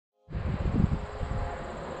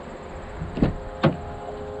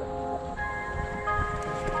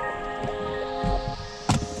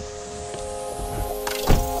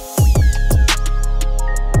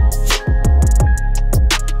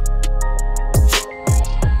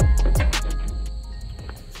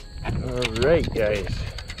Alright guys,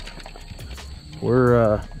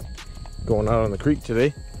 we're going out on the creek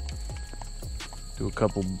today. Do a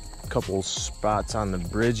couple spots on the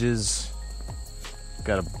bridges.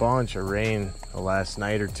 Got a bunch of rain the last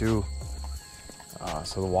night or two,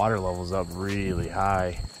 so the water level's up really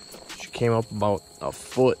high. She came up about a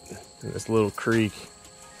foot in this little creek.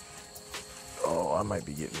 Oh, I might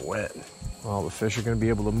be getting wet. Well, the fish are going to be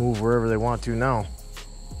able to move wherever they want to now.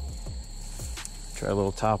 Try a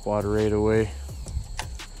little top water right away.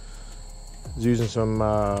 I was using some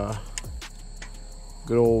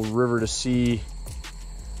good old river to sea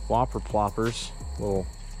whopper ploppers, little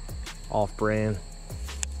off-brand.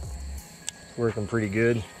 It's working pretty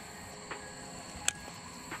good.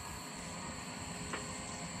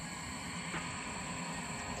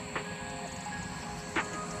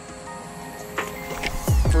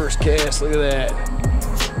 First cast, look at that.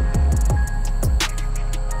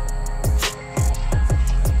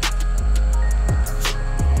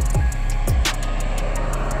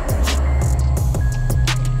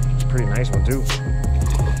 Pretty nice one too.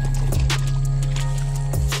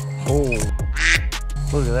 Oh,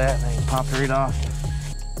 look at that thing, popped right off.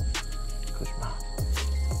 Push him out.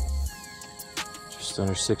 Just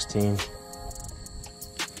under 16. That's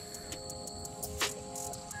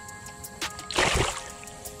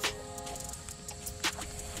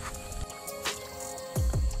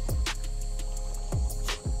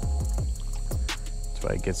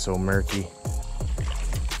why it gets so murky.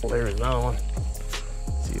 Well, there's another one.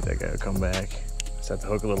 See if that guy will come back. Just have to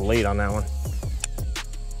hook a little late on that one.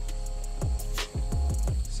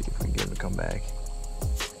 See if we can get him to come back.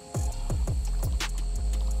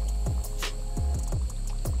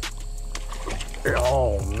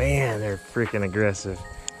 Oh man, they're freaking aggressive.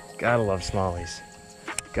 Gotta love smallies.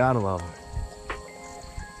 Gotta love them.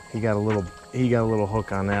 He got a little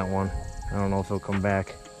hook on that one. I don't know if he'll come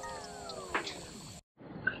back.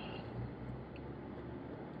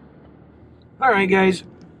 All right, guys.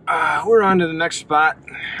 We're on to the next spot.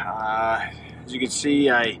 As you can see,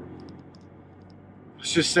 I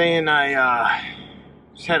was just saying I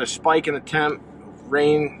just had a spike in the temp.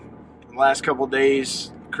 Rain the last couple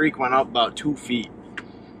days. The creek went up about 2 feet.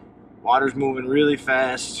 Water's moving really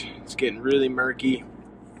fast. It's getting really murky.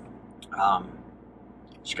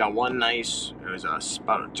 Just got one nice. It was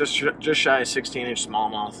about just shy of 16-inch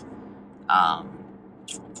smallmouth.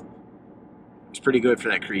 It's pretty good for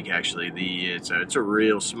that creek, actually. It's a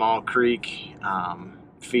real small creek,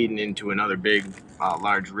 feeding into another big,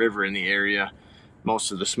 large river in the area.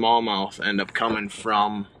 Most of the smallmouth end up coming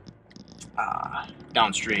from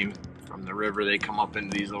downstream from the river. They come up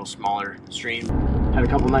into these little smaller streams. Had a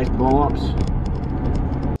couple nice blow-ups.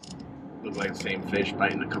 Looked like the same fish,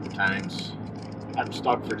 biting a couple times. Had them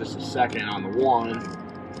stuck for just a second on the one.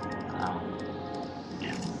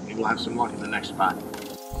 Yeah, maybe we'll have some luck in the next spot.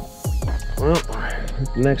 Well,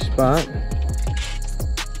 next spot,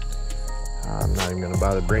 I'm not even going to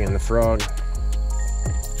bother bringing the frog.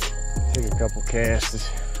 Take a couple casts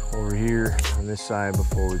over here on this side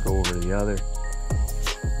before we go over to the other.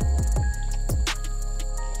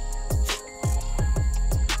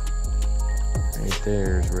 Right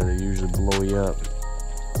there is where they usually blow you up.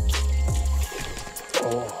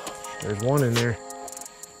 Oh, there's one in there.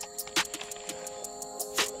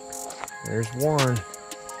 There's one.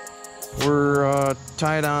 We're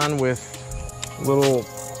tied on with a little,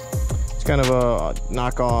 it's kind of a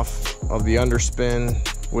knockoff of the underspin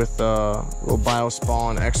with a little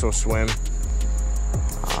Biospawn Exo Swim.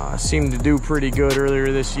 Seemed to do pretty good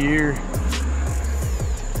earlier this year.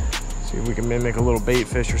 See if we can mimic a little bait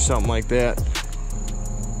fish or something like that.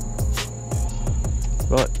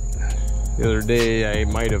 But the other day I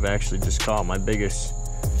might have actually just caught my biggest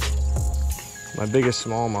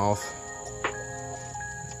smallmouth.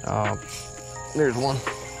 There's one.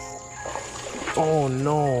 Oh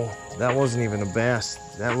no, that wasn't even a bass.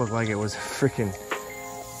 That looked like it was a freaking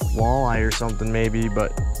walleye or something maybe,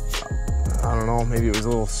 but I don't know, maybe it was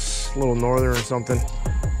a little northern or something.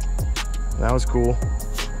 That was cool.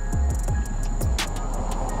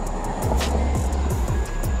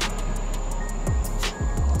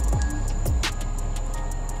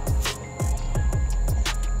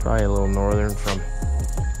 Probably a little northern from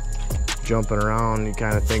jumping around. You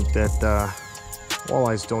kind of think that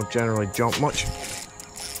walleyes don't generally jump much.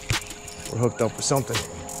 We're hooked up with something.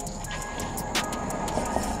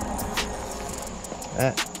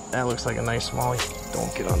 That looks like a nice smallie.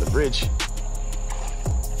 Don't get on the bridge.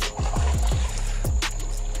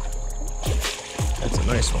 That's a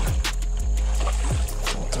nice one.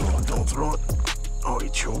 Don't throw it. Oh, he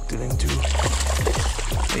choked it in too.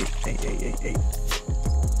 Hey.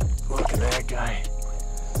 Look at that guy.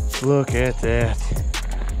 Look at that.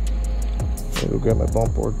 Let me go grab my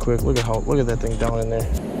bump board quick. Look at that thing down in there.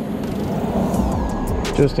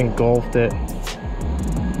 Just engulfed it.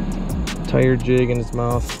 Tire jig in its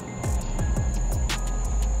mouth.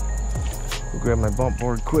 We'll grab my bump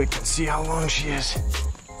board quick and see how long she is.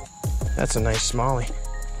 That's a nice smallie.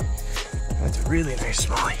 That's a really nice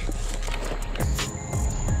smallie.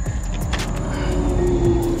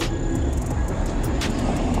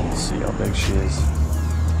 Let's see how big she is.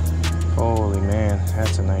 Holy man,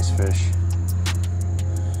 that's a nice fish.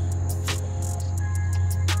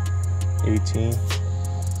 18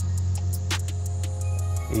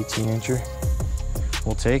 incher.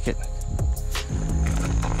 We'll take it.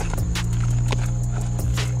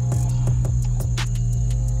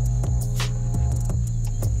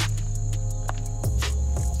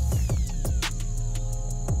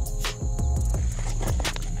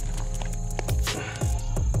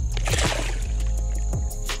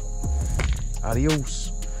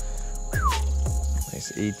 Adios.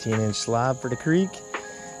 Nice 18-inch slob for the creek.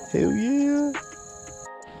 Hell yeah.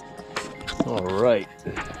 All right,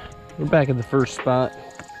 we're back at the first spot.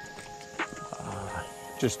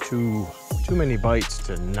 Just too many bites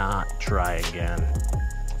to not try again.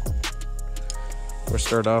 We'll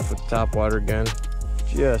start off with top water again,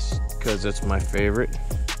 just because it's my favorite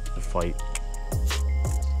to fight.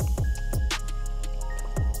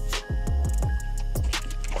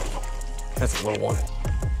 That's a little one.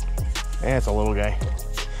 That's a little guy.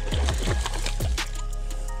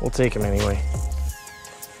 We'll take him anyway.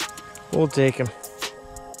 We'll take him.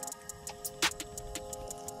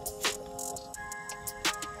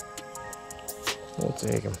 We'll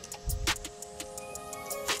take him.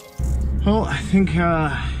 Well, I think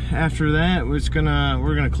after that we're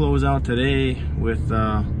gonna close out today with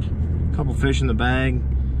a couple fish in the bag.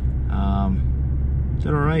 Did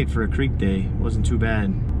all right for a creek day. Wasn't too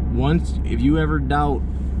bad. If you ever doubt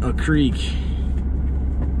a creek,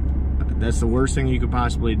 that's the worst thing you could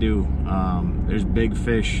possibly do. There's big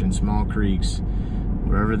fish in small creeks.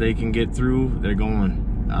 Wherever they can get through, they're going.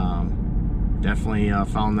 Definitely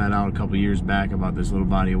found that out a couple years back about this little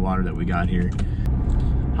body of water that we got here.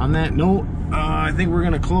 On that note, I think we're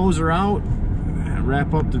gonna close her out,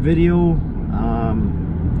 wrap up the video.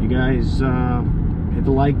 You guys hit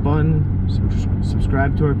the like button,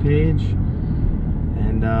 subscribe to our page,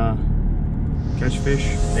 and catch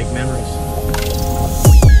fish, make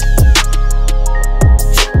memories.